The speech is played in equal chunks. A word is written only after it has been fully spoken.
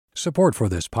Support for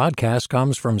this podcast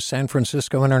comes from San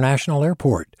Francisco International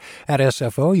Airport. At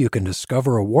SFO, you can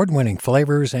discover award-winning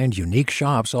flavors and unique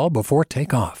shops all before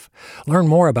takeoff. Learn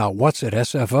more about what's at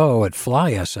SFO at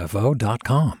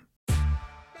flysfo.com.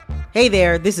 Hey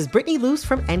there, this is Brittany Luce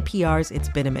from NPR's It's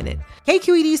Been a Minute.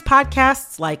 KQED's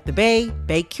podcasts like The Bay,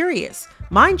 Bay Curious,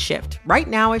 Mindshift, Right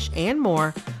Nowish, and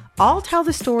more all tell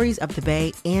the stories of the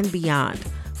Bay and beyond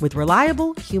with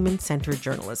reliable, human-centered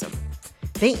journalism.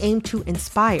 They aim to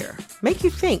inspire, make you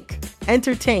think,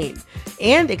 entertain,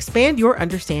 and expand your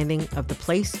understanding of the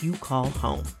place you call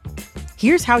home.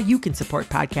 Here's how you can support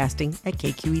podcasting at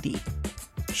KQED.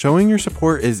 Showing your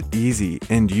support is easy,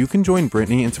 and you can join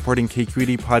Brittany in supporting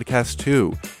KQED Podcast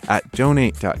too at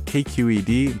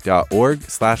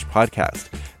donate.kqed.org/podcast.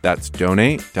 That's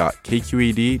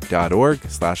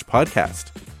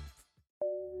donate.kqed.org/podcast.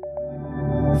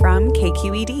 From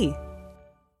KQED.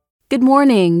 Good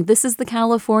morning. This is the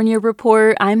California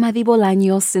Report. I'm Javi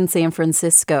Bolaños in San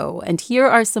Francisco, and here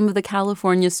are some of the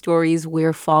California stories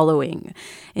we're following.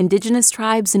 Indigenous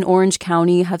tribes in Orange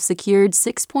County have secured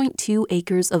 6.2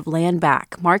 acres of land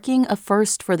back, marking a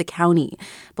first for the county.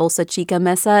 Bolsa Chica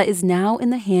Mesa is now in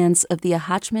the hands of the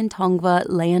Ahachman Tongva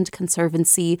Land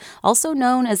Conservancy, also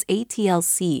known as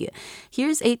ATLC.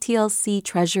 Here's ATLC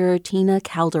Treasurer Tina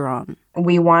Calderon.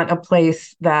 We want a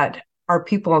place that our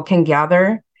people can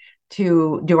gather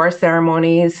to do our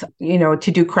ceremonies, to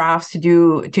do crafts,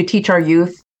 to teach our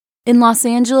youth. In Los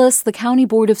Angeles, the County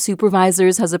Board of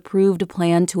Supervisors has approved a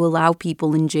plan to allow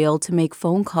people in jail to make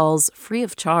phone calls free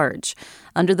of charge.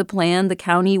 Under the plan, the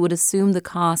county would assume the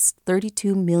cost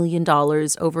 $32 million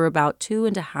over about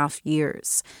 2.5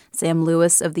 years. Sam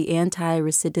Lewis of the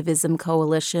Anti-Recidivism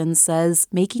Coalition says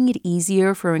making it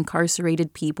easier for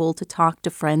incarcerated people to talk to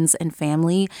friends and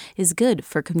family is good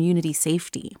for community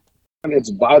safety. And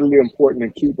it's vitally important to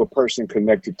keep a person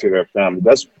connected to their family.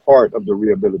 That's part of the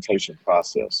rehabilitation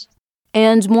process.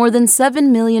 And more than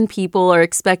 7 million people are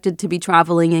expected to be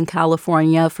traveling in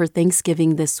California for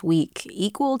Thanksgiving this week,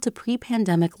 equal to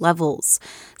pre-pandemic levels.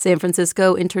 San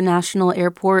Francisco International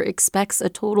Airport expects a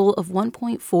total of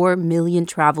 1.4 million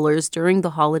travelers during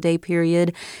the holiday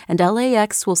period, and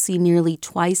LAX will see nearly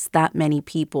twice that many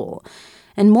people.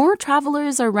 And more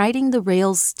travelers are riding the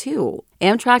rails, too.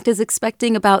 Amtrak is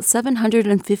expecting about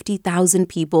 750,000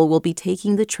 people will be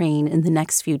taking the train in the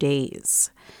next few days.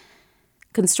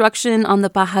 Construction on the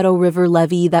Pajaro River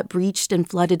levee that breached and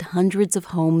flooded hundreds of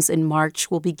homes in March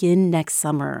will begin next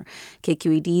summer.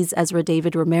 KQED's Ezra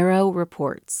David Romero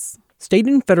reports. State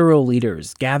and federal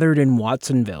leaders gathered in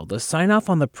Watsonville to sign off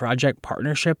on the project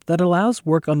partnership that allows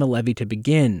work on the levee to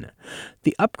begin.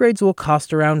 The upgrades will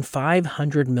cost around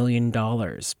 $500 million,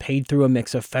 paid through a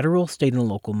mix of federal, state, and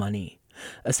local money.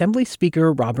 Assembly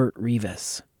Speaker Robert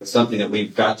Rivas. It's something that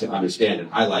we've got to understand and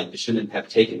highlight. It shouldn't have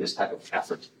taken this type of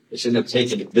effort. It shouldn't have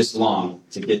taken this long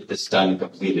to get this done and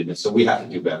completed, and so we have to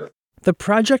do better. The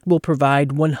project will provide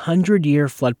 100-year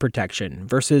flood protection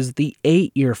versus the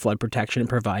 8-year flood protection it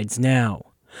provides now.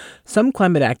 Some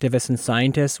climate activists and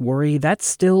scientists worry that's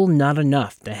still not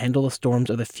enough to handle the storms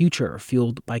of the future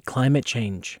fueled by climate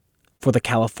change. For the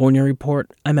California Report,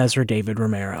 I'm Ezra David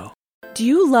Romero. Do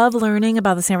you love learning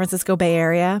about the San Francisco Bay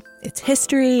Area? Its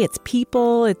history, its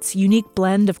people, its unique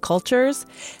blend of cultures?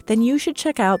 Then you should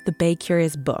check out the Bay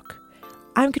Curious book.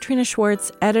 I'm Katrina Schwartz,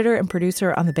 editor and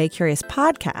producer on the Bay Curious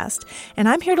podcast, and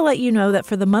I'm here to let you know that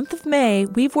for the month of May,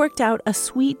 we've worked out a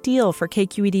sweet deal for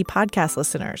KQED podcast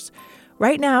listeners.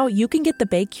 Right now, you can get the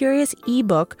Bay Curious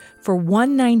ebook for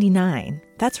 $1.99.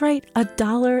 That's right,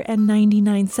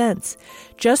 $1.99.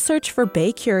 Just search for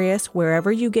Bay Curious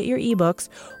wherever you get your ebooks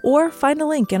or find a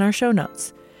link in our show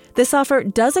notes. This offer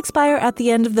does expire at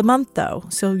the end of the month, though,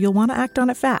 so you'll want to act on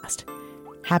it fast.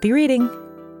 Happy reading!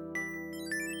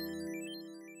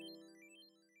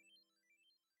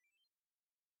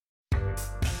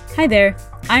 Hi there,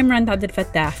 I'm Randa Abdel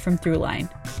Fattah from Throughline.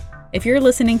 If you're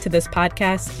listening to this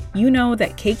podcast, you know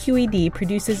that KQED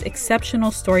produces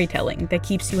exceptional storytelling that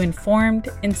keeps you informed,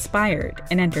 inspired,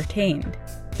 and entertained.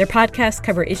 Their podcasts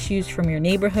cover issues from your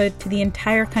neighborhood to the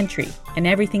entire country and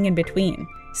everything in between.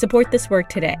 Support this work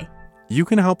today. You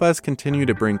can help us continue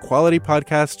to bring quality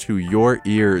podcasts to your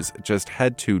ears. Just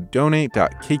head to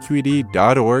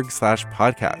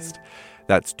donate.kqed.org/podcast.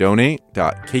 That's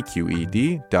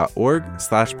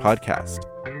donate.kqed.org/podcast.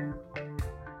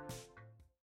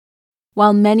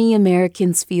 While many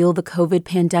Americans feel the COVID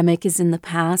pandemic is in the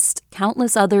past,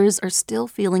 countless others are still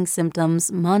feeling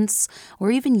symptoms months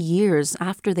or even years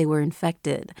after they were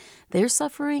infected. They're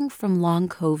suffering from long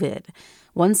COVID.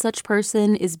 One such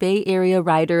person is Bay Area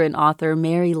writer and author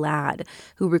Mary Ladd,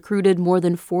 who recruited more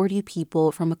than 40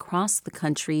 people from across the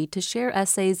country to share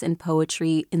essays and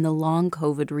poetry in the Long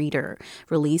COVID Reader,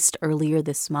 released earlier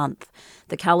this month.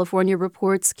 The California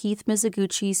Report's Keith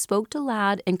Mizuguchi spoke to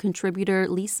Ladd and contributor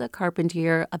Lisa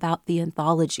Carpentier about the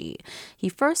anthology. He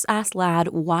first asked Ladd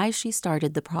why she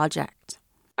started the project.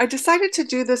 I decided to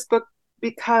do this book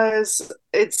because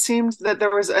it seemed that there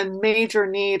was a major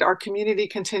need. Our community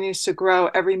continues to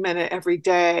grow every minute, every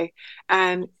day,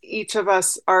 and each of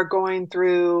us are going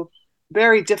through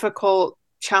very difficult,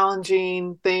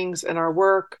 challenging things in our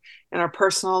work, in our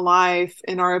personal life,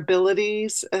 in our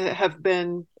abilities have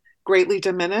been greatly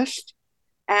diminished.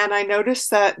 And I noticed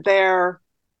that there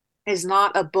is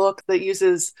not a book that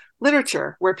uses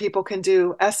literature where people can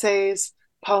do essays,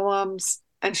 poems,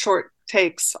 and short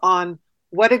takes on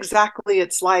what exactly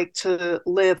it's like to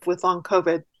live with long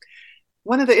COVID.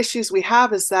 One of the issues we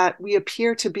have is that we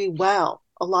appear to be well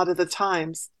a lot of the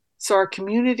times. So our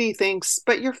community thinks,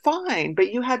 but you're fine,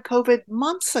 but you had COVID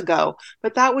months ago,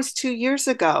 but that was 2 years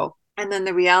ago. And then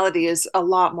the reality is a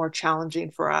lot more challenging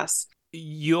for us.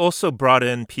 You also brought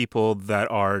in people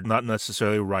that are not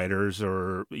necessarily writers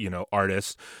or,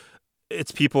 artists.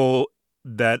 It's people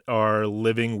that are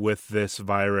living with this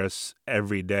virus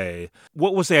every day.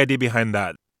 What was the idea behind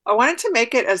that? I wanted to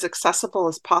make it as accessible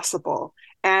as possible.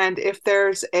 And if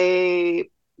there's a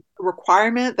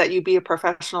requirement that you be a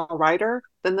professional writer,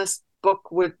 then this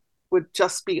book would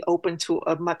just be open to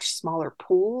a much smaller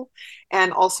pool.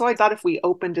 And also I thought if we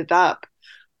opened it up,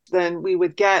 then we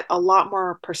would get a lot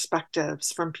more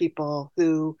perspectives from people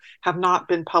who have not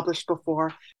been published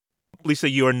before. Lisa,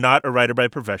 you are not a writer by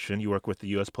profession. You work with the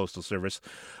U.S. Postal Service,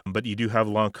 but you do have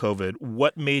long COVID.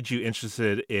 What made you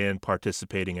interested in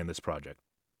participating in this project?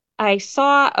 I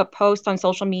saw a post on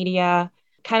social media,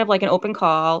 kind of like an open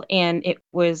call, and it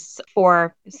was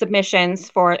for submissions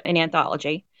for an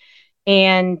anthology.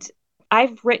 And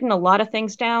I've written a lot of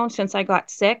things down since I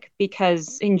got sick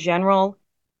because in general,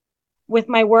 with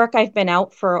my work, I've been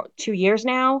out for 2 years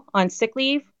now on sick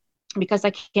leave because I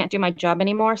can't do my job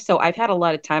anymore. So I've had a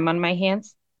lot of time on my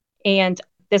hands and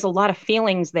there's a lot of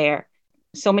feelings there.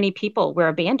 So many people were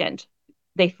abandoned.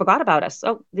 They forgot about us.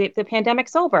 Oh, the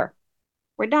pandemic's over.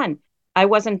 We're done. I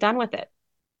wasn't done with it.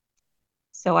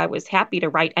 So I was happy to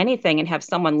write anything and have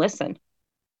someone listen.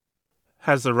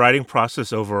 Has the writing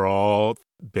process overall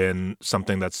been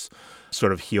something that's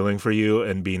sort of healing for you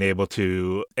and being able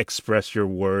to express your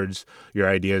words, your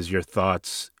ideas, your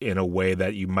thoughts in a way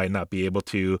that you might not be able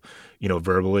to,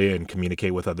 verbally and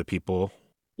communicate with other people?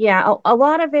 Yeah, a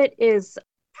lot of it is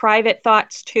private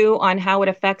thoughts too on how it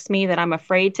affects me that I'm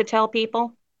afraid to tell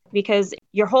people because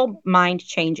your whole mind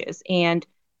changes and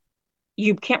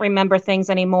you can't remember things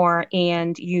anymore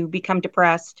and you become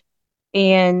depressed.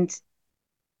 And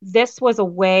this was a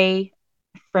way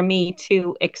for me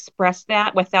to express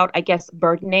that without, I guess,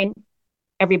 burdening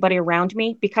everybody around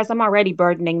me because I'm already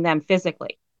burdening them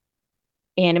physically.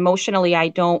 And emotionally, I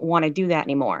don't want to do that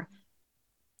anymore.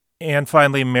 And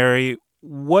finally, Mary,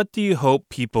 what do you hope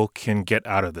people can get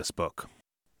out of this book?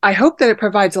 I hope that it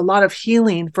provides a lot of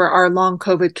healing for our long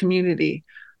COVID community.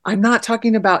 I'm not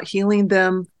talking about healing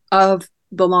them of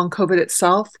the long COVID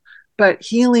itself, but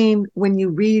healing when you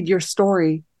read your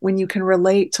story, when you can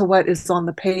relate to what is on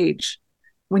the page.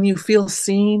 When you feel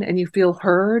seen and you feel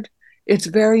heard, it's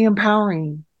very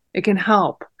empowering. It can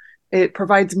help. It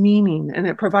provides meaning and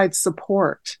it provides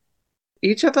support.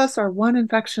 Each of us are one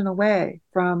infection away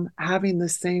from having the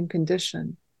same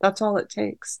condition. That's all it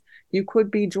takes. You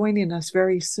could be joining us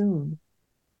very soon.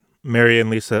 Mary and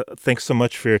Lisa, thanks so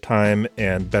much for your time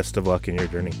and best of luck in your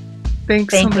journey.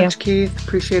 Thanks so much, Keith.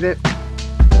 Appreciate it.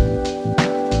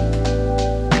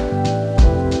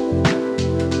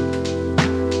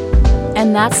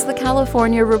 And that's the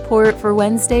California Report for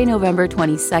Wednesday, November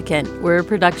 22nd. We're a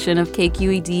production of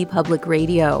KQED Public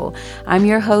Radio. I'm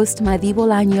your host, Madi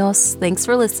Bolaños. Thanks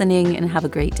for listening and have a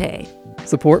great day.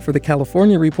 Support for the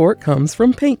California Report comes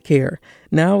from Paint Care,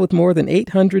 now with more than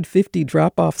 850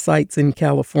 drop-off sites in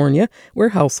California where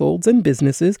households and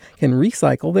businesses can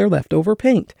recycle their leftover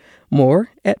paint. More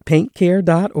at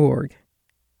paintcare.org.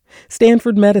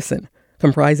 Stanford Medicine,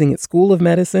 comprising its School of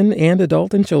Medicine and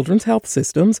adult and children's health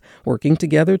systems, working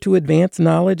together to advance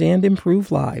knowledge and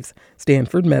improve lives.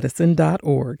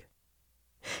 StanfordMedicine.org.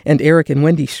 And Eric and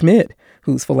Wendy Schmidt,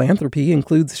 whose philanthropy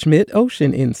includes Schmidt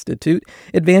Ocean Institute,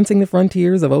 advancing the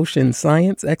frontiers of ocean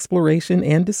science, exploration,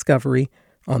 and discovery,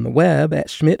 on the web at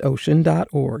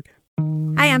schmidtocean.org.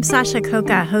 Hi, I'm Sasha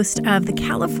Coca, host of the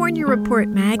California Report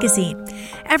magazine.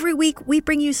 Every week, we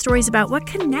bring you stories about what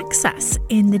connects us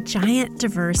in the giant,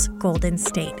 diverse Golden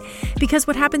State. Because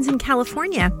what happens in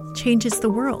California changes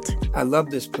the world. I love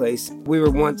this place. We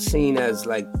were once seen as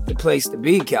like the place to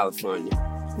be, California.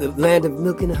 The land of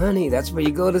milk and honey. That's where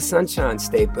you go to Sunshine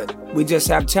State, but we just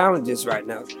have challenges right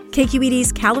now.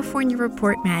 KQED's California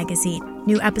Report magazine.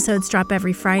 New episodes drop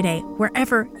every Friday,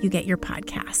 wherever you get your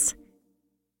podcasts.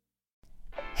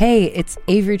 Hey, it's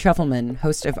Avery Trufelman,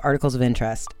 host of Articles of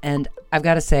Interest, and I've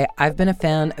got to say, I've been a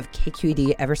fan of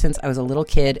KQED ever since I was a little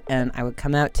kid, and I would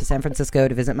come out to San Francisco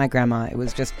to visit my grandma. It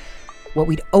was just what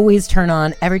we'd always turn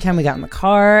on every time we got in the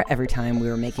car, every time we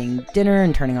were making dinner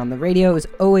and turning on the radio. It was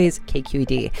always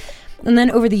KQED. And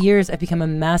then over the years, I've become a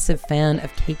massive fan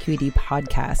of KQED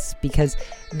podcasts because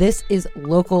this is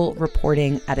local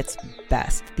reporting at its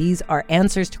best. These are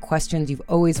answers to questions you've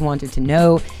always wanted to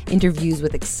know, interviews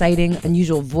with exciting,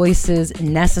 unusual voices,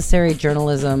 necessary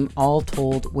journalism, all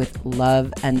told with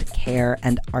love and care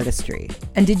and artistry.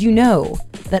 And did you know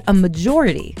that a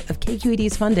majority of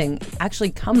KQED's funding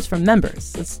actually comes from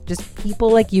members? It's just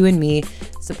people like you and me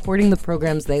supporting the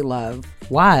programs they love,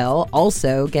 while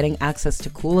also getting access to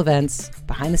cool events,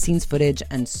 behind-the-scenes footage,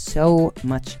 and so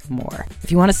much more.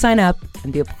 If you want to sign up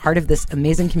and be a part of this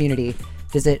amazing community,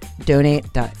 visit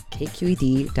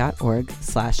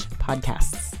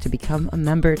donate.kqed.org/podcasts to become a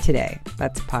member today.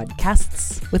 That's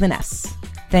podcasts with an S.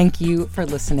 Thank you for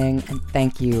listening, and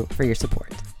thank you for your support.